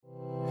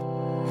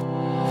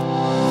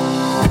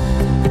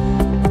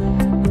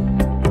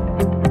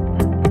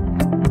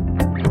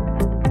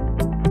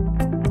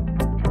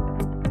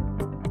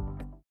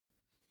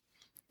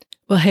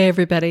Well, hey,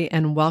 everybody,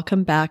 and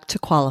welcome back to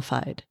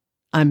Qualified.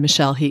 I'm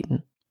Michelle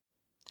Heaton.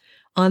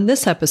 On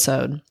this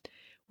episode,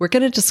 we're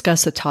going to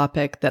discuss a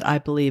topic that I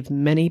believe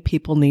many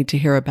people need to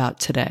hear about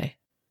today: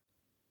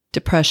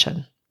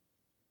 depression.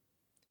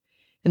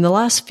 In the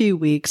last few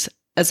weeks,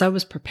 as I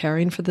was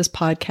preparing for this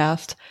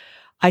podcast,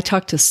 I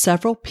talked to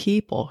several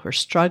people who are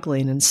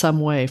struggling in some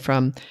way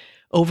from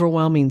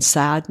overwhelming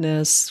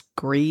sadness,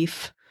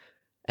 grief,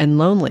 and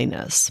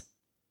loneliness.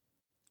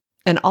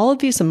 And all of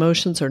these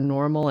emotions are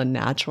normal and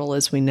natural,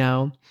 as we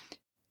know.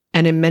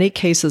 And in many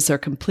cases, they're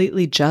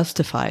completely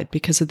justified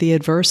because of the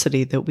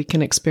adversity that we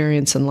can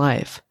experience in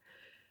life.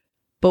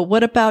 But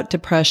what about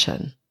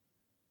depression?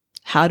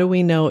 How do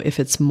we know if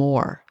it's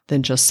more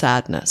than just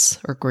sadness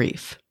or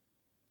grief?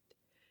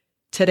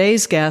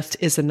 Today's guest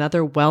is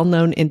another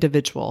well-known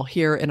individual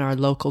here in our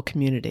local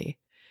community.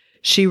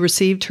 She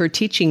received her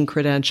teaching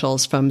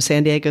credentials from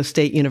San Diego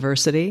State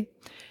University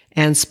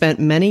and spent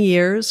many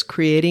years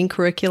creating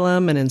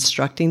curriculum and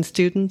instructing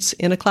students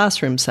in a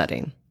classroom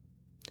setting.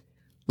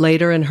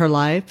 Later in her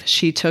life,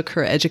 she took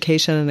her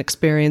education and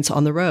experience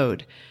on the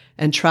road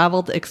and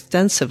traveled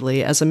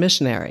extensively as a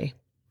missionary.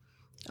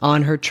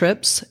 On her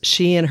trips,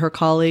 she and her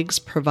colleagues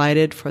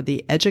provided for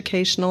the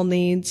educational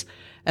needs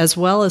as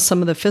well as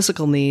some of the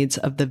physical needs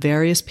of the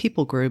various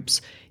people groups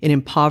in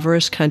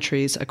impoverished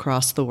countries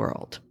across the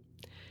world.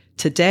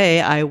 Today,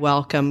 I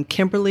welcome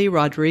Kimberly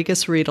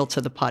Rodriguez-Riedel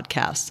to the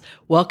podcast.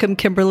 Welcome,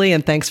 Kimberly,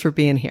 and thanks for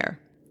being here.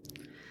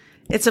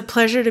 It's a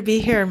pleasure to be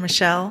here,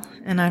 Michelle,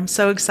 and I'm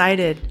so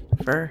excited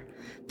for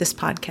this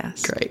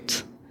podcast.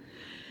 Great.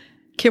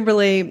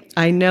 Kimberly,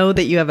 I know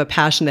that you have a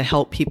passion to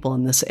help people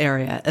in this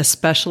area,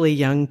 especially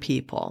young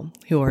people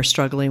who are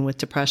struggling with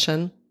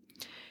depression.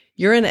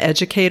 You're an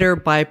educator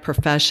by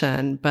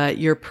profession, but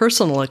your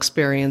personal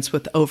experience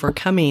with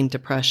overcoming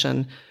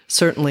depression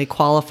certainly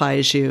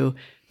qualifies you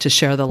to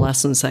share the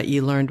lessons that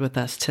you learned with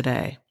us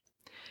today.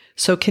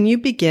 So can you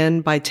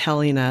begin by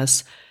telling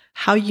us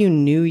how you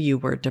knew you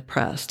were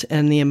depressed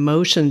and the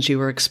emotions you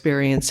were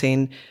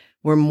experiencing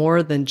were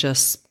more than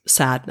just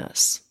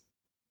sadness?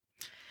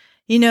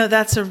 You know,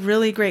 that's a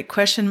really great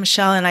question,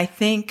 Michelle. And I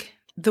think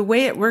the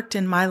way it worked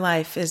in my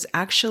life is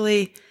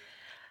actually,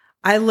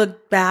 I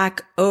look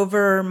back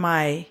over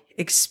my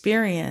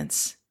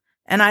experience,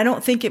 and I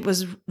don't think it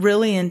was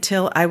really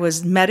until I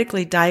was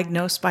medically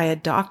diagnosed by a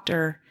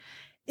doctor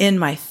in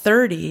my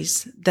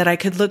 30s that I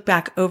could look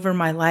back over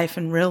my life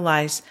and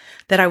realize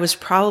that I was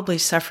probably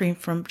suffering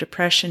from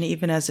depression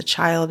even as a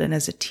child and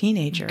as a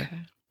teenager. Okay.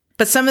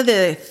 But some of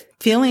the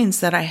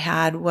feelings that I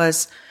had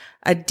was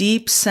a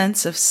deep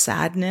sense of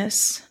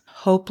sadness,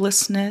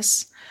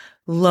 hopelessness,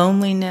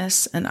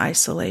 loneliness, and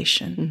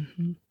isolation.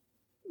 Mm-hmm.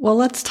 Well,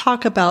 let's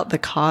talk about the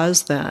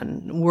cause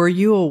then. Were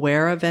you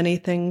aware of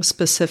anything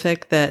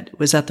specific that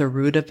was at the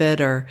root of it,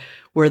 or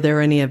were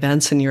there any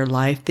events in your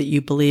life that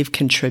you believe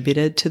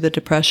contributed to the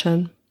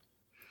depression?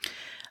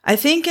 I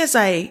think as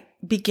I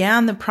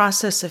began the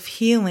process of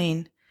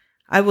healing,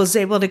 I was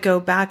able to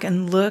go back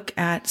and look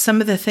at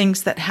some of the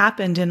things that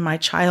happened in my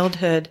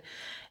childhood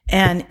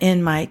and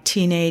in my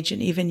teenage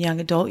and even young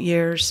adult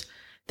years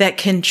that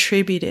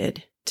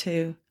contributed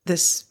to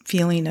this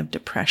feeling of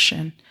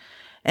depression.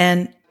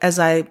 And as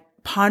I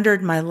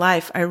pondered my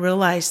life, I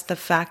realized the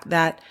fact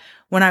that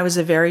when I was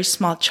a very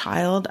small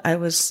child, I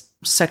was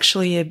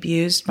sexually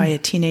abused by a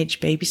teenage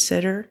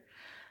babysitter.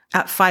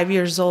 At 5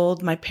 years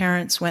old, my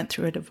parents went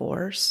through a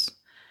divorce.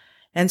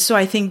 And so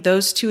I think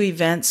those two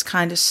events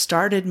kind of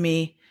started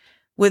me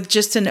with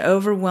just an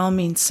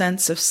overwhelming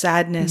sense of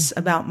sadness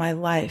about my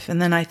life.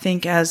 And then I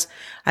think as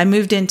I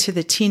moved into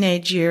the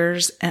teenage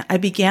years, I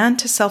began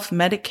to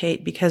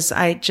self-medicate because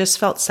I just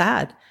felt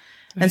sad.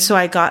 Right. And so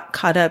I got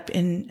caught up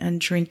in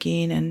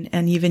drinking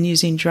and even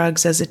using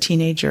drugs as a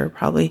teenager,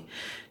 probably,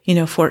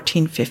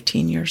 14,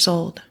 15 years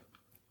old.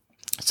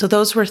 So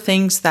those were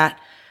things that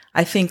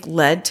I think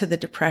led to the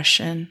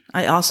depression.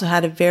 I also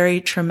had a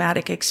very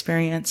traumatic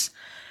experience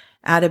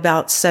at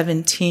about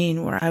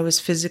 17 where I was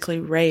physically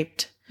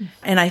raped.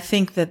 And I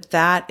think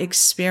that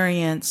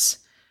experience,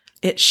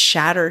 it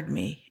shattered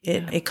me.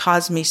 It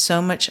caused me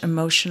so much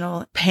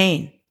emotional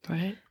pain.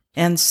 Right.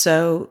 And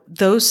so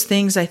those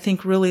things, I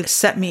think, really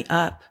set me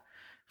up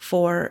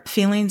for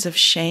feelings of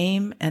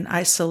shame and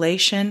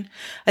isolation.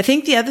 I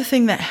think the other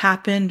thing that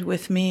happened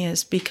with me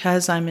is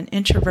because I'm an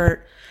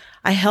introvert,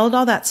 I held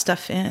all that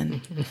stuff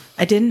in.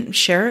 I didn't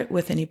share it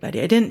with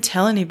anybody. I didn't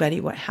tell anybody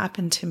what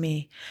happened to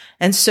me.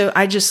 And so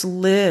I just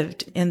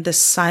lived in the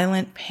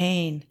silent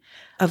pain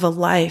of a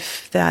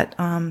life that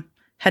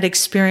had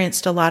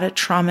experienced a lot of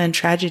trauma and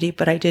tragedy,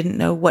 but I didn't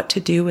know what to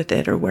do with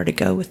it or where to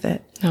go with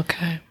it.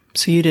 Okay.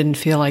 So you didn't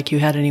feel like you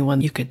had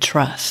anyone you could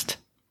trust?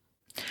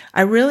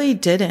 I really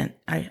didn't.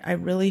 I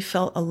really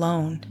felt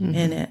alone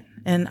in it.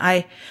 And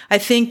I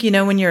think,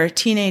 when you're a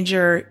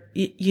teenager,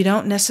 you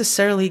don't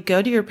necessarily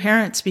go to your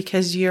parents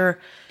because you're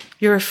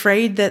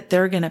afraid that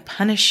they're going to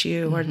punish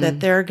you or that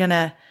they're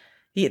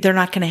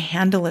not going to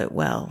handle it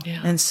well.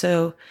 Yeah. And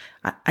so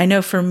I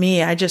know for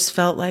me, I just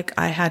felt like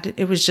I had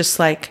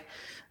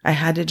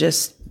to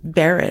just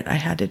bear it. I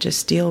had to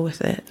just deal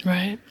with it.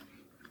 Right.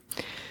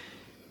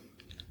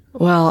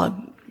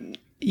 Well,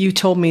 you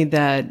told me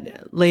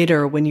that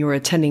later when you were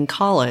attending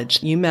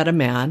college, you met a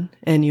man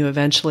and you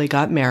eventually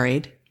got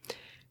married.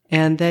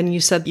 And then you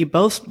said you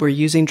both were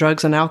using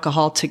drugs and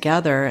alcohol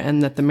together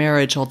and that the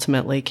marriage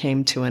ultimately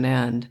came to an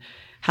end.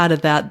 How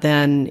did that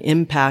then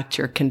impact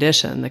your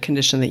condition, the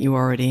condition that you were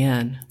already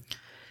in?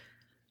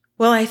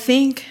 Well,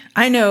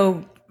 I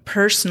know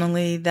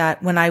personally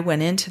that when I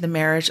went into the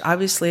marriage,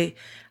 obviously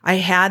I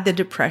had the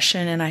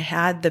depression and I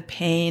had the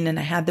pain and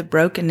I had the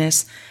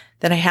brokenness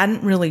that I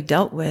hadn't really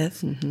dealt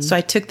with. Mm-hmm. So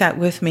I took that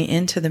with me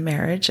into the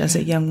marriage as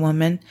a young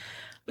woman.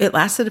 It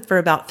lasted for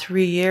about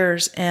 3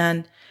 years.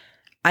 And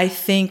I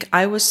think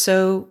I was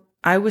so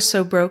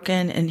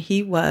broken and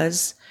he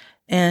was,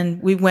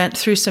 and we went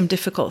through some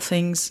difficult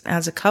things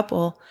as a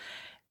couple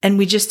and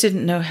we just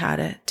didn't know how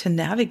to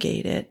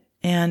navigate it.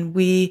 And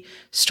we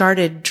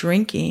started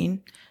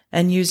drinking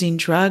and using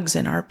drugs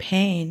in our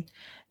pain.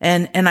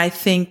 And I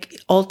think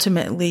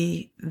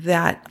ultimately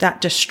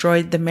that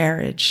destroyed the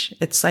marriage.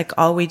 It's like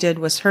all we did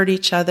was hurt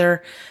each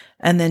other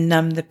and then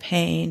numb the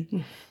pain.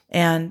 Mm.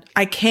 And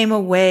I came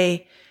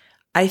away,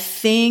 I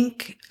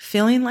think,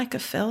 feeling like a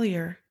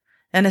failure.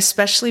 And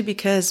especially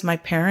because my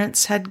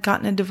parents had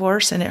gotten a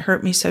divorce and it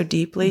hurt me so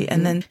deeply. Mm-hmm.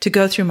 And then to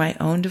go through my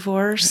own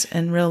divorce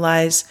and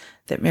realize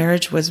that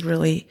marriage was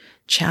really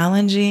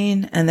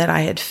challenging and that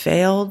I had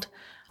failed,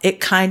 it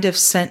kind of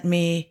sent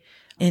me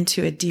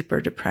into a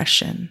deeper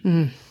depression.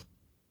 Mm.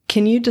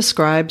 Can you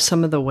describe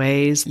some of the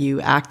ways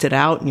you acted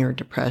out in your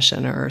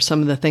depression or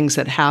some of the things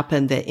that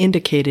happened that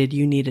indicated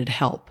you needed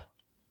help?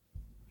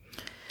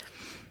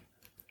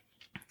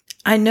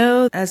 I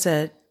know as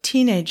a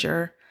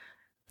teenager,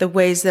 the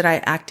ways that I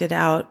acted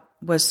out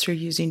was through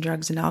using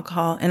drugs and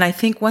alcohol. And I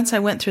think once I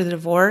went through the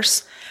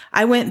divorce,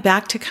 I went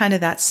back to kind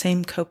of that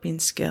same coping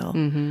skill.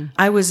 Mm-hmm.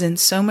 I was in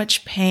so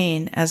much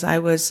pain as I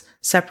was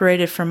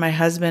separated from my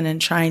husband and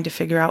trying to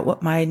figure out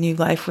what my new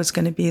life was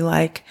going to be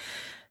like,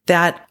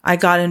 that I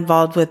got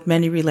involved with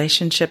many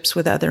relationships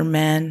with other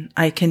men.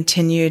 I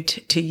continued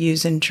to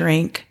use and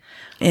drink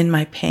in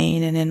my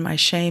pain and in my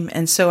shame.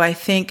 And so I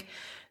think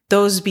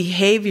those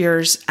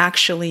behaviors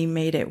actually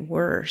made it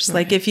worse. Right.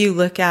 Like if you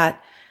look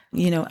at,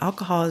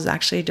 alcohol is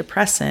actually a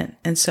depressant.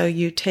 And so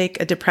you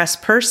take a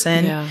depressed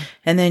person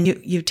and then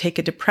you take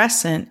a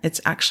depressant, it's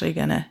actually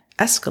going to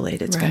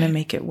escalate. It's going to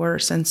make it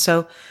worse. And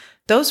so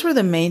those were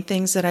the main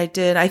things that I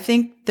did. I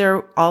think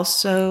there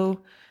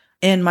also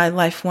in my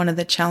life, one of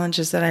the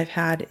challenges that I've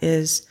had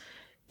is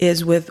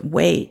with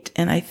weight.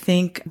 And I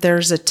think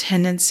there's a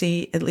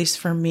tendency, at least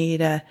for me,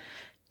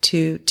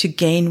 to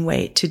gain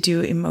weight, to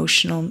do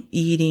emotional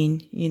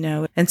eating,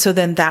 and so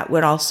then that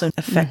would also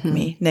affect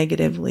me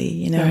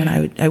negatively,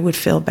 and I would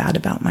feel bad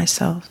about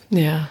myself.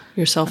 Yeah.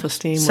 Your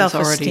self-esteem was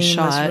already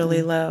shot. Was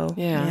really low.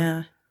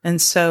 Yeah.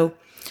 And so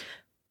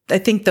I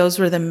think those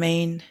were the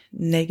main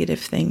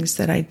negative things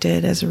that I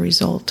did as a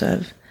result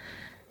of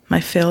my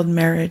failed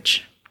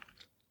marriage.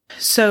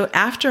 So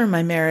after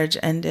my marriage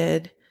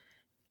ended,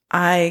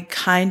 I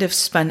kind of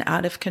spun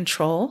out of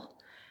control.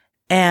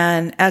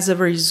 And as a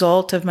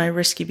result of my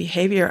risky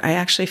behavior, I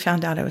actually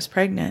found out I was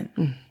pregnant.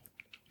 Mm.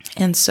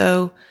 And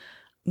so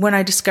when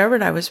I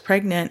discovered I was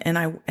pregnant and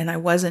I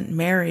wasn't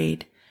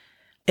married,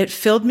 it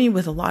filled me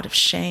with a lot of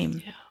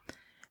shame. Yeah.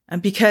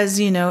 And because,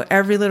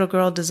 every little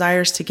girl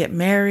desires to get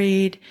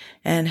married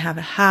and have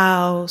a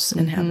house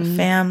and have a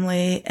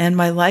family, and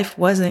my life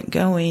wasn't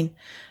going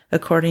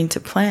according to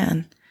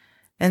plan.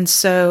 And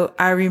so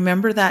I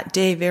remember that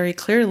day very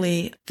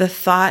clearly. The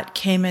thought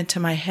came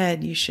into my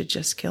head, you should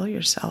just kill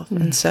yourself.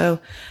 Mm. And so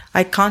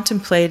I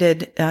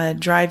contemplated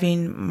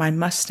driving my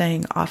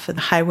Mustang off of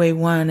the Highway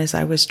 1 as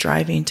I was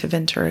driving to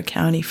Ventura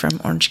County from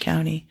Orange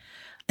County.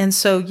 And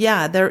so,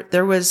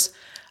 there was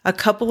a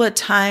couple of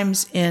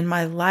times in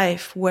my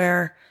life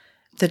where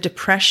the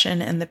depression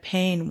and the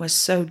pain was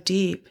so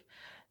deep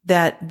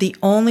that the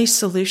only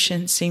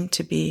solution seemed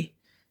to be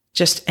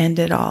just end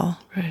it all.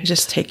 Right.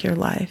 Just take your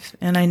life.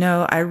 And I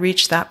know I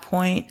reached that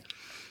point,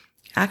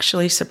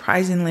 actually,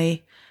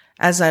 surprisingly,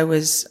 as I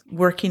was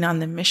working on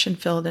the mission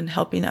field and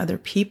helping other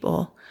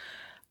people.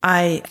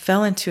 I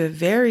fell into a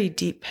very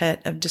deep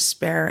pit of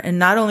despair. And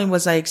not only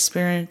was I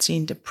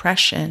experiencing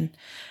depression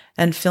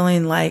and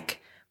feeling like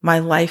my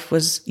life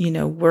was,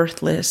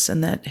 worthless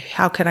and that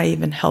how could I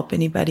even help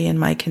anybody in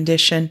my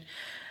condition?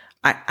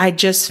 I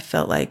just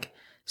felt like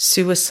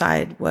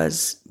suicide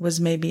was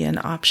maybe an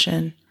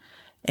option.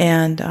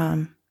 And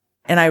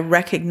I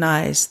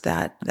recognized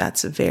that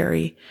that's a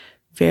very,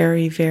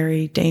 very,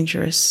 very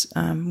dangerous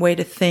way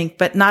to think.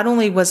 But not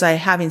only was I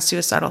having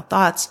suicidal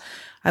thoughts,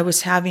 I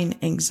was having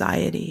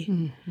anxiety.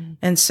 Mm-hmm.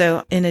 And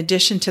so in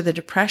addition to the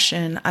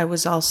depression, I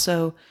was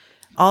also,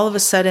 all of a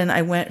sudden,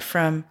 I went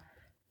from,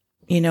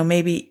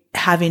 maybe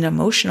having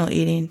emotional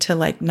eating to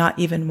like not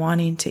even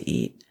wanting to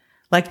eat.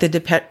 Like the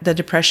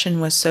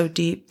depression was so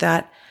deep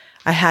that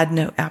I had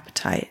no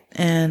appetite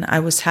and I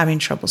was having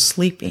trouble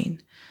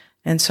sleeping.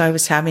 And so I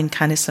was having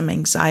kind of some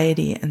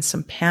anxiety and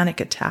some panic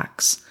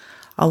attacks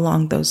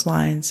along those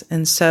lines.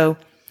 And so,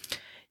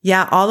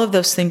 all of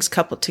those things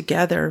coupled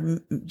together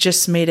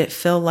just made it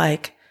feel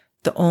like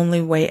the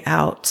only way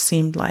out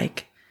seemed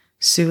like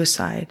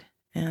suicide.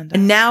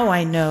 And now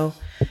I know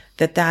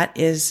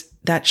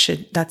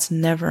that's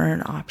never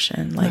an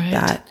option like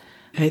that.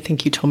 I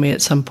think you told me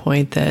at some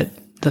point that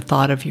the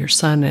thought of your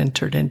son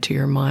entered into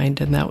your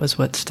mind, and that was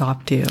what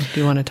stopped you. Do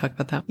you want to talk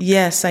about that?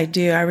 Yes, I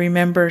do. I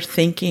remember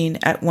thinking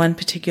at one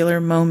particular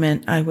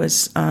moment I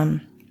was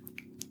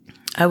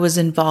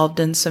involved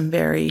in some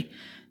very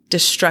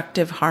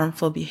destructive,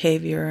 harmful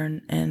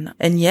behavior.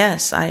 And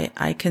yes,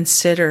 I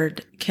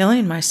considered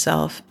killing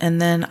myself.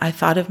 And then I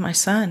thought of my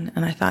son,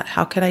 and I thought,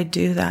 how could I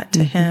do that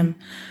to him?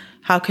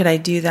 How could I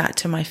do that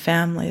to my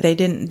family? They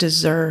didn't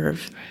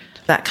deserve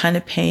that kind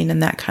of pain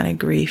and that kind of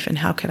grief. And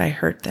how could I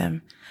hurt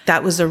them?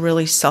 That was a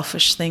really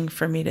selfish thing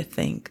for me to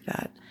think,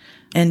 that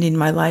ending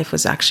my life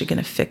was actually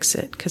going to fix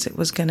it, because it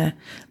was going to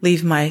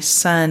leave my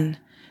son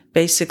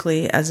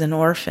basically as an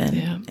orphan.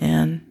 Yeah.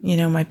 And,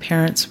 my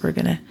parents were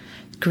going to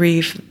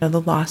grieve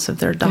the loss of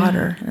their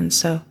daughter. Yeah. And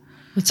so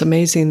it's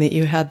amazing that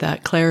you had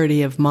that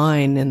clarity of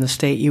mind in the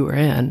state you were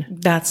in.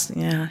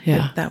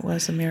 That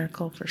was a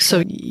miracle for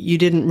sure. So you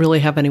didn't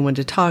really have anyone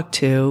to talk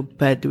to,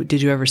 but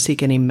did you ever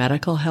seek any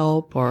medical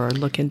help or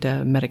look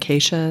into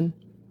medication?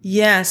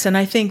 Yes. And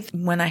I think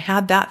when I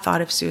had that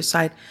thought of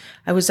suicide,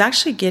 I was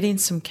actually getting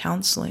some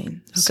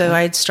counseling. Okay. So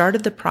I had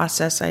started the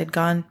process. I had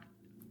gone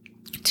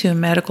to a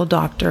medical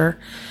doctor,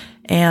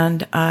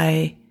 and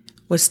I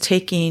was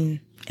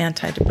taking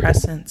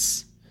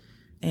antidepressants,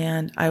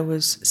 and I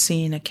was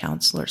seeing a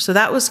counselor. So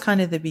that was kind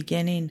of the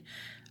beginning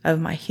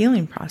of my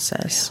healing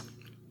process.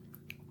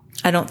 Yeah.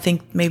 I don't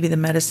think maybe the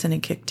medicine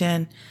had kicked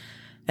in.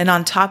 And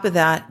on top of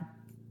that,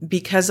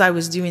 because I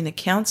was doing the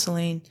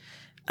counseling,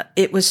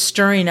 it was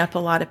stirring up a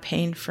lot of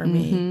pain for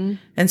me.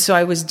 And so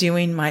I was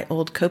doing my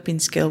old coping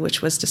skill,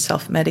 which was to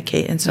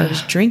self-medicate. And so I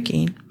was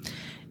drinking.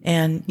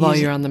 And while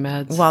you're on the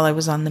meds? While I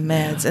was on the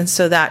meds. Yeah. And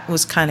so that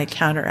was kind of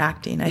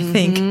counteracting, I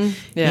think,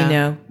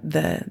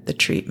 the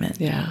treatment.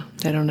 Yeah.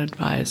 They don't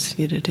advise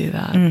you to do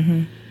that.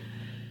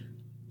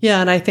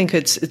 Yeah. And I think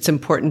it's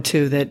important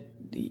too that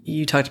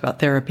you talked about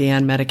therapy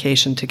and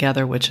medication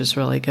together, which is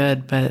really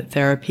good, but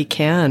therapy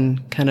can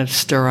kind of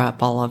stir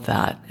up all of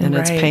that. And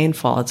it's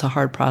painful. It's a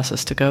hard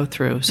process to go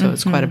through. So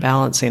it's quite a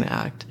balancing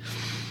act.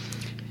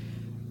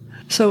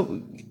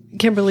 So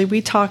Kimberly,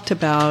 we talked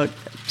about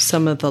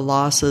some of the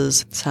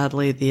losses,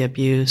 sadly, the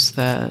abuse,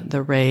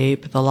 the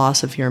rape, the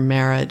loss of your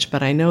marriage,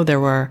 but I know there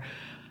were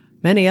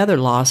many other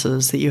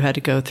losses that you had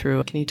to go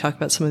through. Can you talk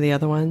about some of the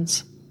other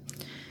ones?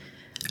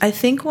 I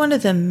think one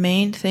of the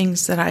main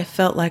things that I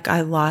felt like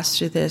I lost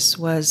through this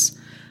was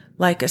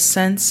like a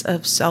sense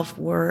of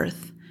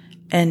self-worth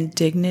and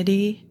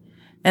dignity.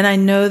 And I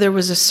know there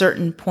was a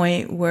certain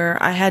point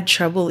where I had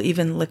trouble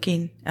even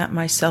looking at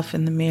myself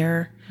in the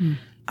mirror.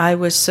 I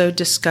was so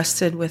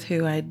disgusted with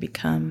who I had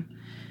become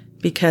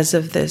because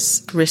of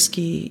this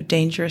risky,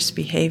 dangerous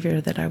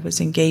behavior that I was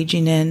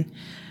engaging in.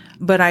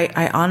 But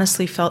I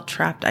honestly felt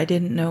trapped. I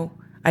didn't know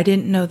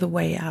the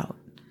way out.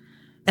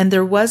 And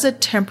there was a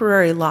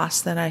temporary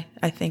loss that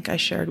I think I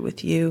shared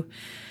with you.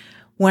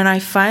 When I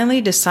finally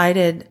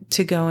decided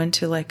to go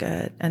into like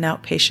an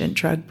outpatient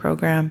drug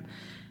program,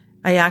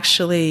 I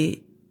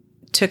actually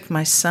took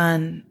my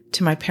son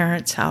to my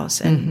parents' house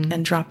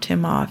and dropped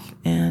him off.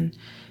 And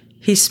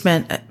he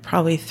spent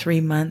probably 3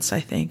 months,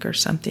 I think, or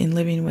something,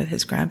 living with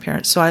his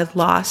grandparents. So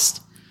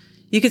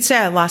you could say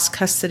I lost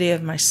custody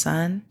of my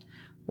son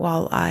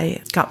while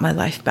I got my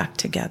life back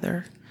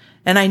together.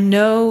 And I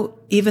know,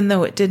 even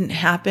though it didn't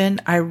happen,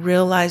 I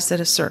realized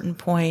at a certain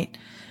point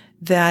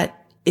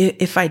that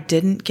if I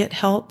didn't get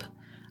help,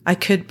 I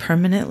could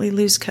permanently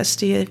lose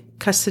custody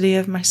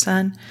of my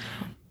son.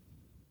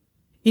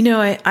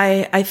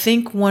 I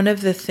think one of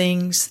the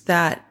things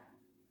that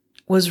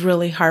was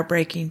really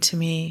heartbreaking to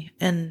me,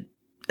 and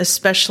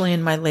especially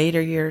in my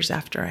later years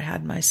after I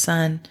had my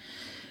son,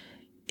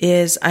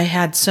 is I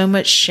had so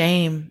much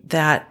shame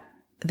that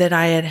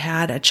I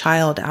had a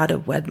child out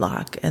of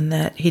wedlock and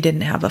that he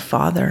didn't have a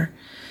father.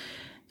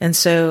 And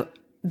so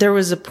there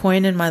was a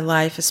point in my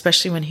life,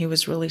 especially when he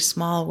was really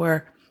small,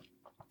 where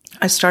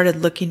I started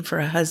looking for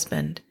a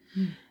husband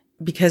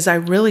because I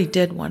really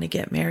did want to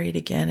get married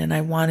again and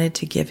I wanted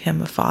to give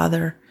him a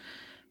father.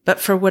 But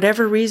for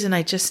whatever reason,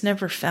 I just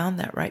never found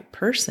that right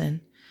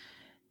person.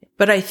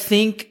 But I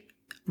think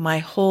my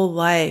whole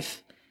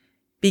life,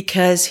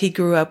 because he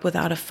grew up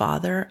without a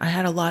father, I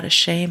had a lot of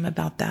shame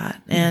about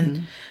that.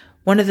 And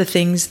one of the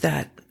things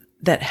that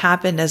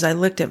happened as I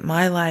looked at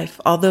my life,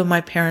 although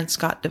my parents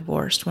got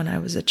divorced when I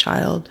was a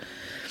child,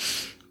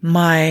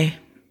 my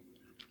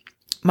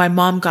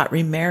mom got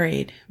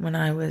remarried when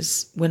I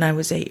was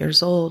 8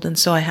 years old. And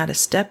so I had a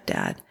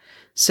stepdad.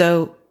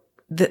 So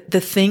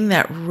the thing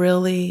that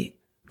really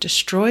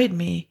destroyed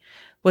me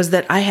was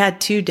that I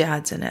had two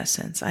dads in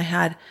essence. I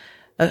had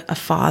a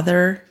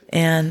father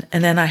and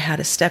then I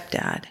had a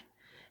stepdad.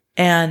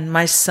 And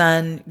my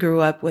son grew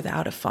up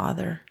without a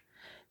father.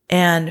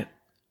 And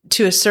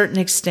to a certain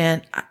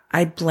extent,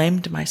 I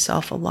blamed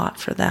myself a lot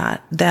for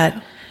that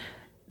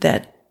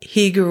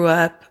he grew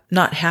up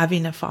not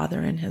having a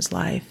father in his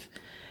life.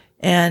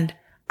 And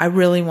I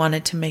really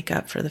wanted to make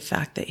up for the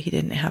fact that he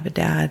didn't have a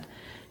dad.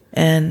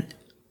 And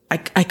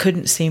I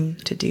couldn't seem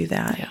to do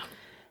that. Yeah.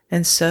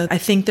 And so I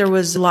think there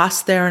was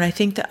loss there. And I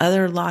think the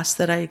other loss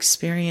that I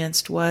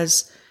experienced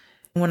was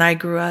when I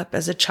grew up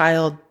as a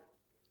child,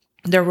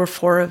 there were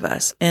 4 of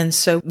us. And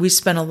so we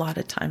spent a lot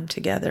of time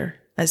together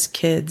as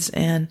kids.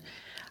 And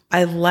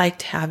I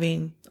liked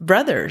having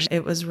brothers.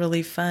 It was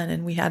really fun.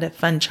 And we had a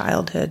fun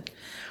childhood.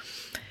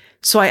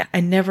 So I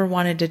never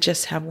wanted to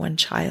just have one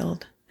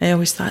child. I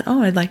always thought,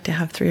 I'd like to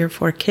have 3 or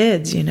 4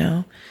 kids,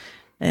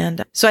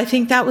 And so I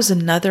think that was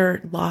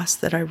another loss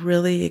that I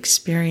really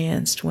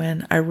experienced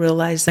when I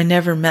realized I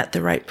never met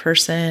the right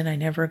person. I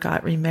never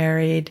got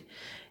remarried.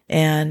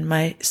 And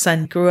my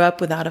son grew up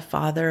without a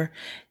father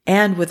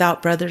and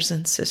without brothers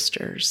and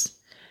sisters.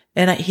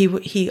 And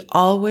he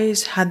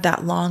always had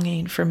that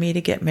longing for me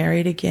to get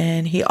married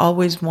again. He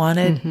always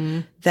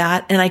wanted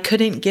that. And I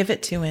couldn't give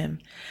it to him.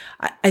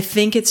 I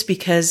think it's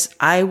because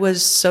I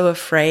was so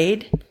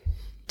afraid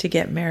to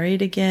get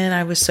married again.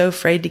 I was so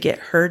afraid to get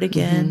hurt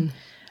again.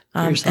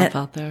 Put yourself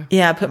out there.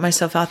 Yeah, I put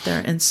myself out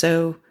there. And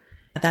so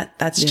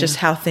that's just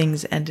how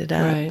things ended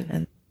up.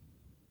 Right.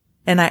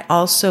 And I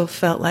also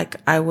felt like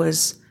I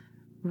was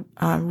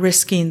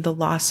risking the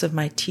loss of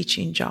my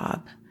teaching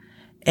job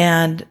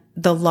and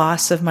the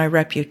loss of my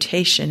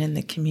reputation in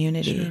the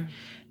community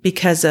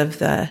because of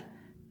the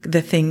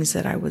things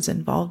that I was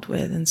involved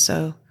with. And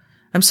so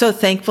I'm so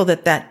thankful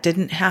that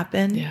didn't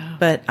happen,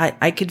 but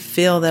I could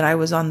feel that I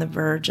was on the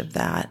verge of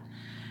that.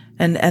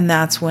 And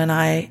that's when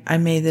I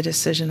made the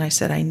decision. I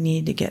said, I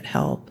need to get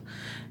help.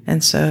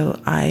 And so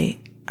I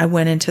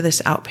went into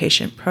this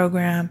outpatient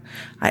program.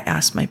 I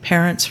asked my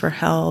parents for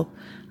help.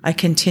 I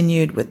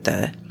continued with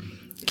the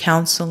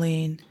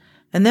counseling.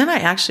 And then I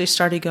actually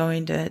started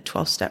going to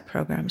 12-step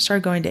program,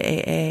 started going to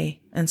AA.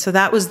 And so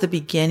that was the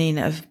beginning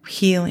of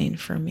healing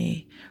for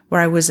me,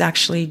 where I was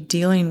actually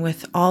dealing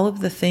with all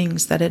of the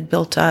things that had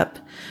built up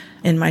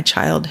in my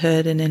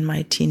childhood and in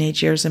my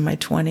teenage years and my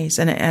 20s.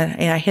 And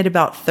I hit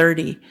about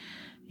 30,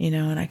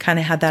 and I kind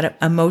of had that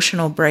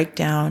emotional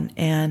breakdown,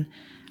 and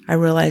I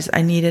realized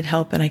I needed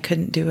help and I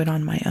couldn't do it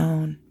on my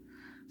own.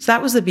 So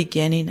that was the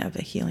beginning of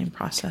a healing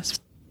process.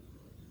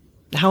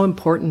 How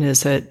important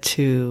is it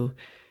to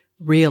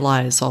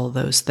realize all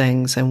those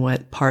things and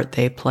what part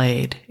they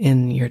played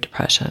in your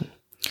depression?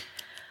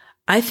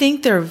 I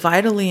think they're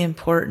vitally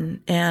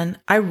important. And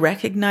I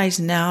recognize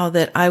now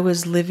that I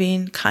was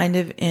living kind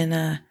of in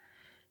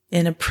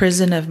a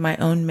prison of my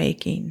own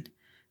making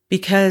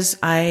because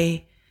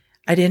I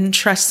didn't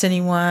trust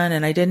anyone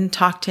and I didn't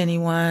talk to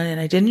anyone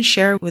and I didn't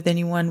share with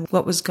anyone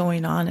what was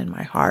going on in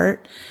my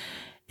heart.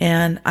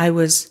 And I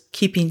was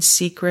keeping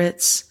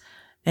secrets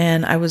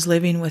and I was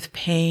living with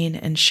pain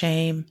and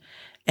shame.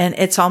 And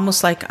it's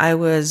almost like I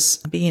was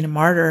being a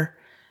martyr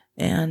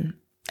and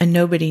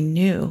nobody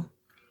knew.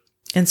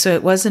 And so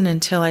it wasn't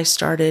until I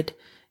started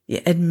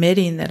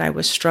admitting that I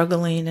was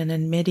struggling and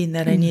admitting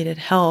that I needed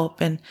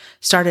help and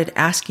started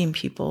asking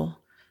people,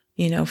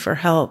 for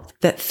help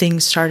that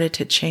things started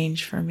to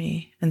change for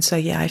me. And so,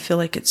 I feel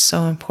like it's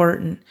so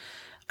important.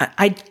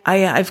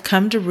 I've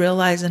come to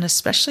realize, and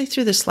especially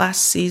through this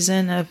last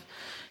season of,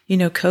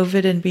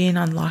 COVID and being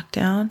on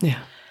lockdown,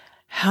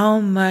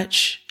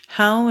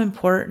 how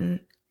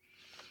important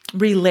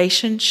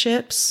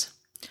relationships,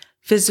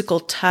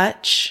 physical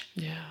touch,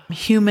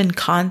 human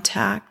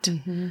contact,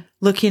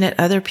 looking at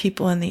other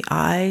people in the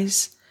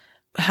eyes,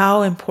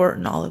 how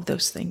important all of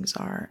those things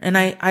are. And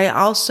I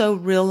also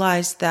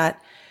realized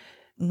that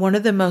one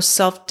of the most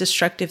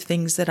self-destructive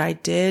things that I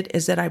did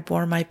is that I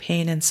bore my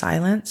pain in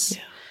silence.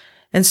 Yeah.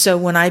 And so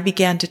when I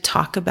began to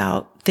talk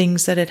about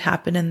things that had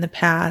happened in the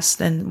past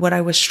and what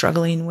I was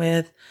struggling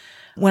with,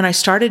 when I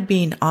started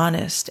being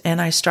honest and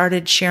I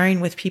started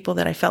sharing with people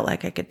that I felt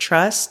like I could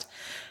trust,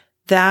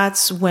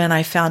 that's when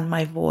I found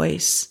my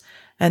voice.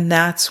 And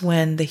that's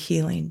when the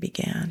healing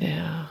began.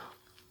 Yeah,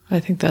 I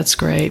think that's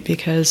great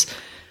because,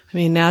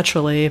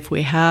 naturally, if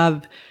we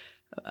have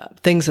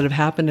things that have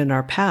happened in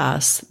our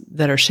past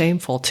that are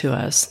shameful to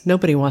us,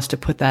 nobody wants to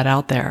put that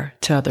out there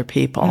to other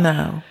people.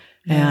 No.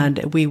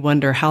 And we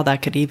wonder how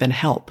that could even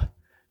help.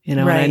 And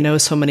I know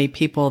so many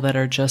people that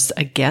are just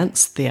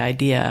against the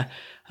idea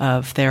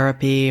of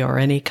therapy or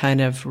any kind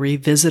of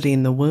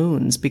revisiting the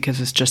wounds because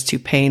it's just too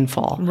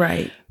painful.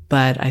 Right.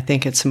 But I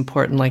think it's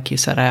important, like you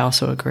said, I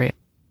also agree.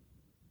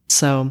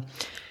 So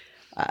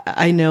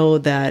I know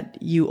that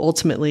you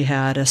ultimately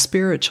had a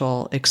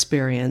spiritual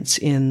experience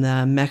in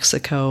the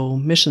Mexico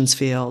missions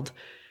field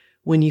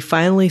when you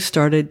finally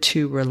started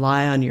to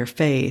rely on your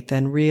faith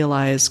and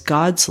realize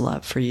God's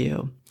love for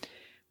you,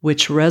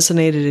 which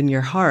resonated in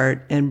your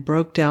heart and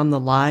broke down the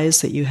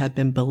lies that you had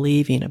been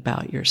believing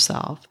about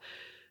yourself.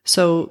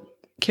 So,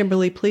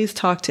 Kimberly, please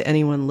talk to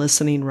anyone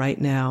listening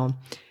right now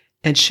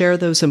and share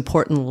those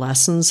important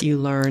lessons you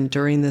learned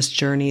during this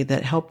journey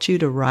that helped you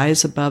to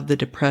rise above the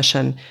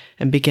depression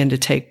and begin to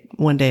take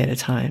one day at a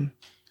time.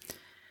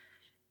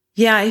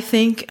 Yeah, I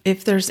think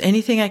if there's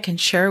anything I can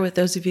share with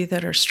those of you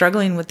that are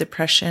struggling with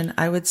depression,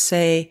 I would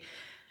say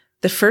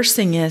the first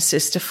thing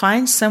is to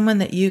find someone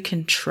that you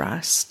can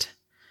trust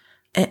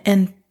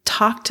and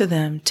talk to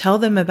them, tell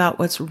them about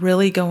what's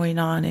really going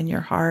on in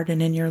your heart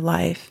and in your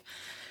life.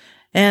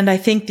 And I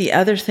think the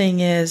other thing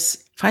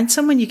is find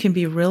someone you can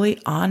be really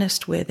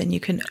honest with and you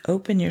can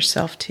open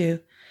yourself to.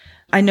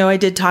 I know I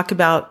did talk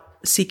about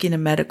seeking a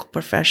medical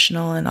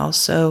professional and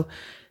also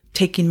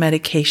taking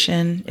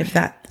medication if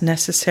that's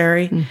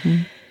necessary.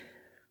 Mm-hmm.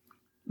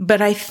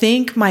 But I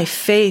think my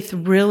faith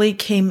really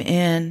came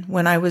in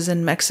when I was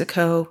in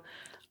Mexico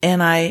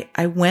and I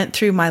went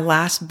through my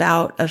last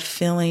bout of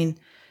feeling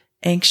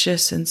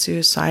anxious and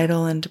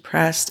suicidal and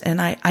depressed.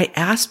 And I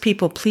asked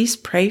people, please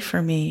pray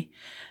for me.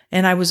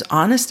 And I was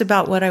honest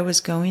about what I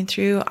was going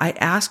through. I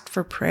asked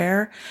for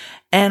prayer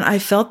and I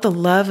felt the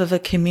love of a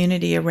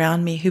community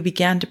around me who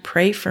began to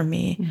pray for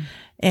me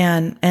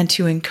and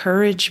to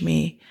encourage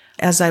me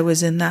as I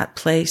was in that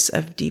place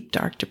of deep,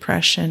 dark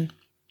depression.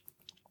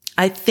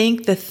 I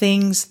think the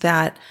things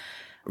that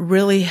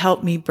really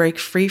helped me break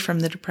free from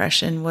the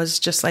depression was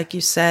just like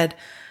you said,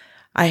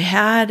 I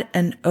had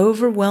an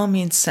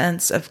overwhelming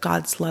sense of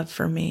God's love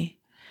for me.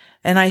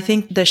 And I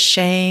think the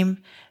shame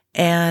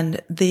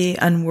and the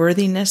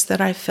unworthiness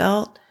that I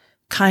felt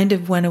kind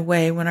of went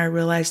away when I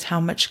realized how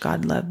much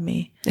God loved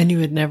me. And you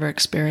had never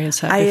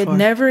experienced that before? I had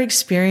never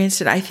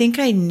experienced it. I think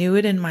I knew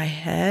it in my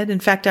head. In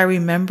fact, I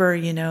remember,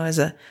 as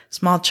a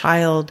small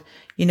child,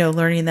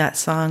 learning that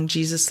song,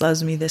 Jesus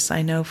loves me, this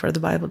I know, for the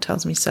Bible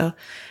tells me so.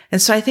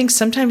 And so I think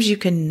sometimes you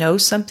can know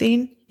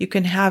something, you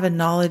can have a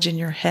knowledge in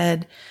your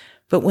head,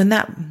 but when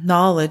that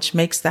knowledge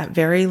makes that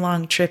very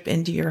long trip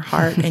into your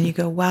heart and you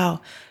go,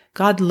 wow,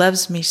 God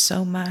loves me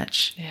so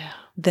much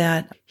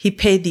that he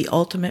paid the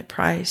ultimate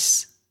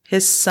price,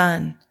 his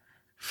son,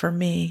 for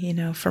me,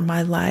 for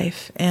my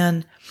life.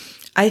 And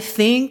I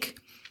think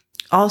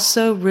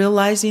also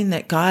realizing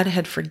that God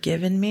had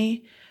forgiven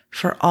me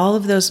for all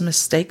of those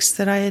mistakes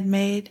that I had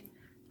made.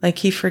 Like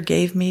he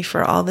forgave me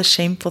for all the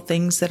shameful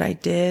things that I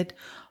did,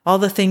 all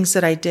the things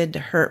that I did to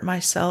hurt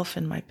myself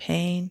and my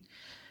pain.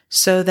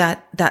 So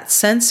that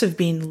sense of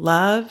being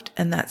loved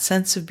and that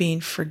sense of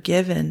being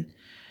forgiven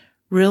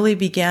really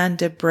began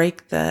to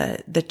break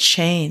the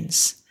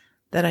chains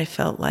that I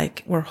felt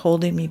like were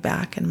holding me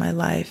back in my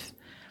life.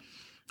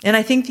 And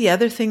I think the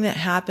other thing that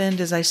happened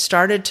is I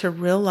started to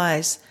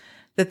realize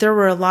that there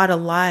were a lot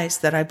of lies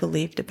that I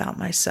believed about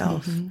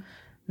myself,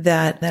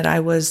 that I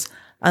was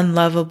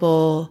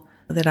unlovable,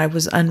 that I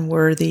was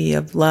unworthy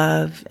of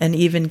love, and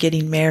even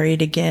getting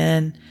married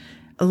again.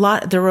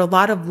 There were a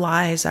lot of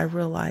lies I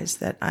realized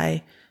that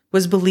I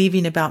was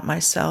believing about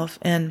myself.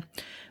 And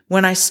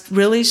when I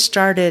really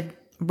started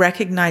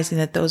recognizing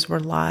that those were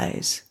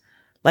lies,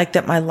 like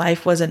that my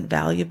life wasn't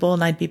valuable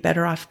and I'd be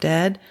better off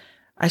dead,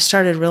 I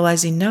started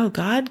realizing, no,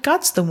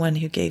 God's the one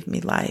who gave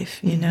me life,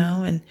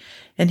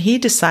 and he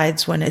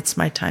decides when it's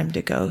my time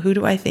to go. Who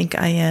do I think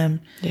I am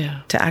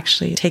to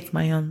actually take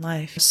my own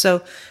life?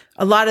 So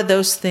a lot of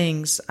those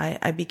things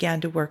I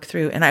began to work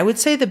through. And I would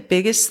say the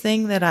biggest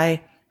thing that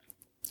I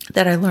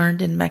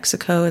learned in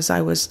Mexico as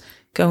I was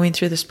going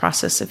through this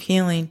process of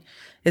healing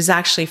is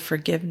actually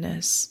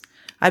forgiveness.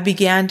 I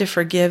began to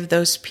forgive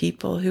those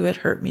people who had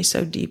hurt me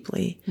so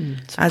deeply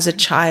as a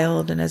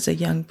child and as a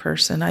young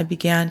person. I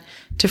began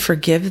to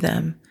forgive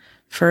them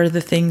for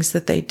the things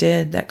that they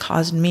did that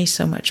caused me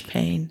so much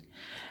pain.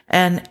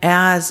 And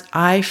as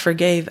I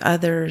forgave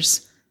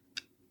others,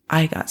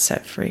 I got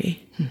set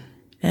free.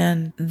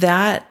 And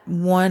that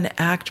one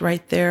act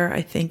right there,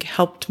 I think,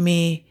 helped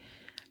me.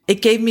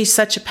 It gave me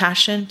such a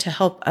passion to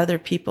help other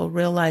people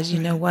realize, you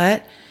know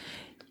what?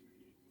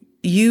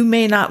 You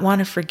may not want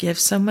to forgive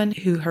someone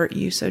who hurt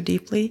you so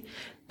deeply,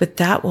 but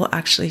that will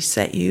actually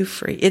set you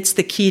free. It's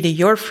the key to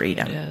your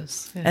freedom.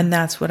 Yes. Yeah. And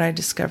that's what I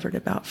discovered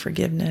about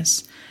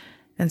forgiveness.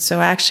 And so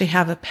I actually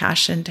have a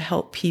passion to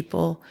help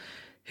people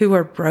who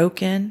are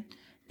broken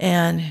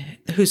and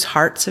whose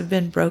hearts have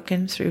been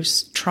broken through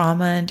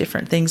trauma and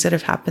different things that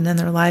have happened in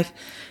their life,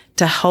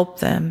 to help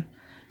them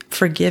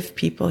forgive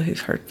people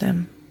who've hurt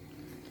them.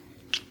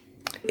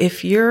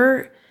 If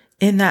you're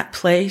in that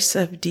place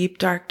of deep,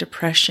 dark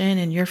depression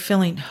and you're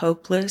feeling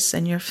hopeless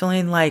and you're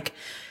feeling like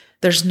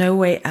there's no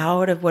way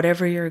out of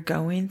whatever you're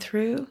going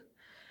through,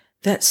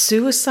 that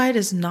suicide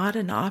is not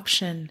an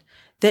option,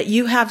 that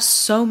you have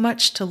so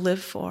much to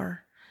live for.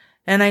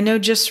 And I know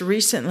just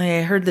recently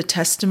I heard the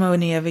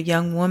testimony of a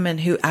young woman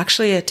who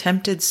actually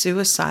attempted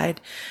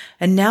suicide.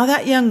 And now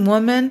that young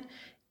woman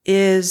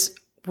is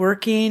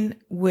working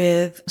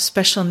with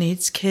special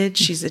needs kids.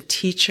 She's a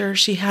teacher.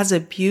 She has a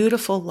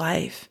beautiful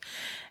life.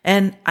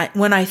 And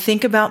when I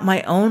think about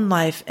my own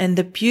life and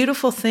the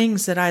beautiful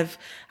things that I've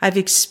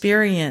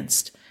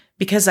experienced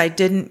because I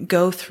didn't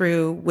go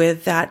through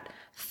with that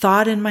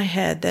thought in my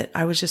head that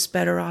I was just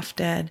better off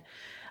dead,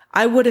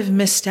 I would have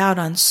missed out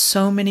on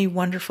so many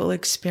wonderful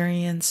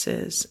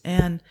experiences.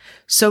 And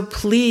so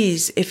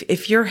please,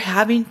 if you're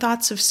having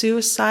thoughts of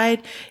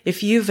suicide,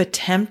 if you've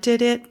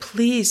attempted it,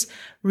 please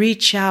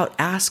reach out,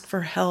 ask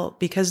for help,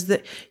 because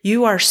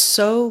you are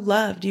so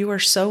loved. You are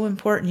so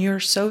important. You are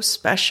so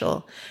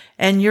special.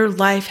 And your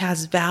life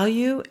has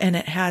value and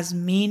it has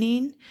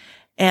meaning.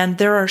 And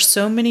there are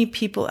so many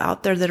people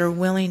out there that are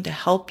willing to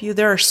help you.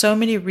 There are so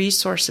many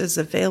resources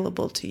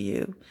available to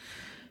you.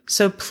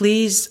 So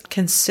please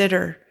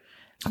consider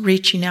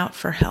reaching out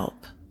for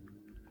help.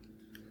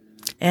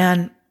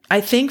 And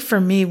I think for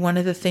me, one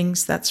of the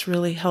things that's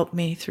really helped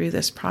me through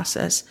this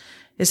process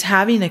is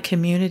having a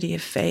community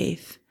of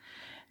faith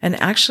and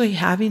actually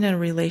having a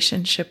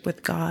relationship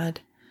with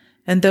God.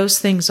 And those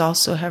things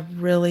also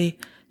have really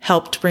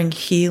helped bring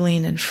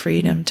healing and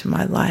freedom to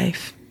my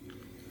life.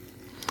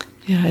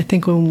 Yeah, I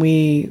think when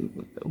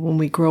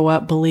we grow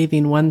up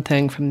believing one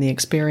thing from the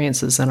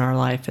experiences in our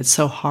life, it's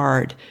so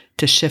hard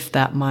to shift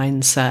that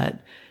mindset.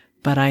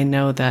 But I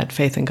know that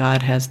faith in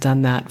God has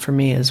done that for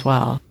me as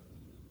well.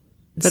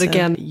 But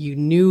again, you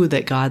knew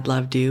that God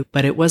loved you,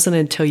 but it wasn't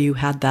until you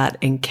had that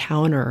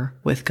encounter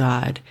with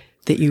God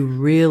that you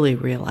really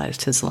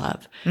realized his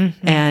love.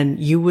 Mm-hmm. And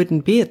you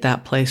wouldn't be at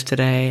that place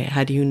today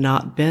had you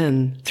not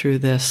been through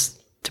this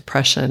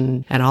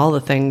depression and all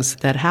the things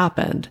that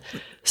happened.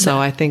 So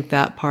I think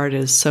that part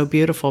is so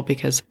beautiful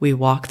because we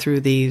walk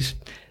through these,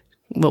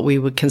 what we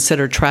would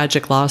consider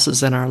tragic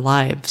losses in our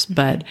lives.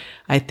 But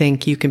I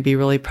think you can be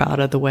really proud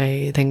of the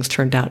way things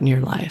turned out in your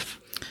life.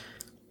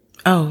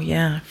 Oh,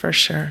 yeah, for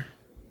sure.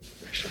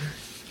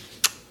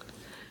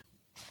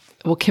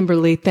 Well,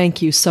 Kimberly,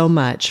 thank you so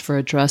much for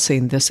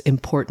addressing this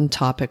important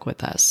topic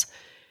with us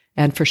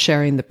and for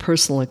sharing the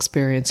personal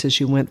experiences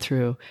you went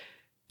through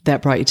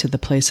that brought you to the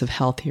place of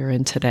health you're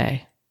in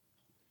today.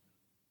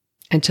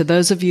 And to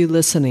those of you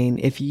listening,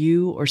 if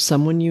you or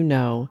someone you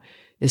know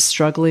is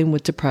struggling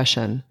with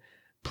depression,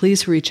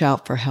 please reach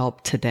out for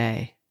help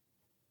today.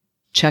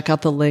 Check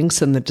out the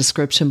links in the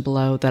description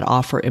below that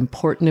offer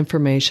important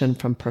information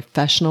from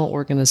professional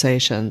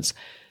organizations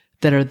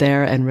that are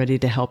there and ready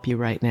to help you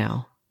right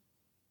now.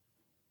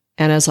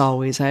 And as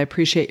always, I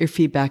appreciate your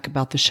feedback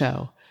about the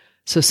show.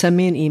 So send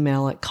me an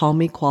email at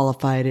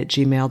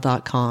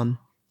callmequalified@gmail.com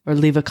or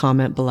leave a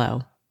comment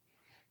below.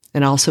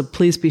 And also,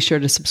 please be sure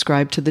to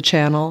subscribe to the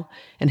channel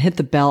and hit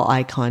the bell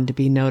icon to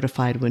be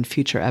notified when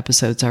future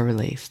episodes are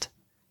released.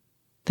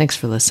 Thanks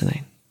for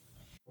listening.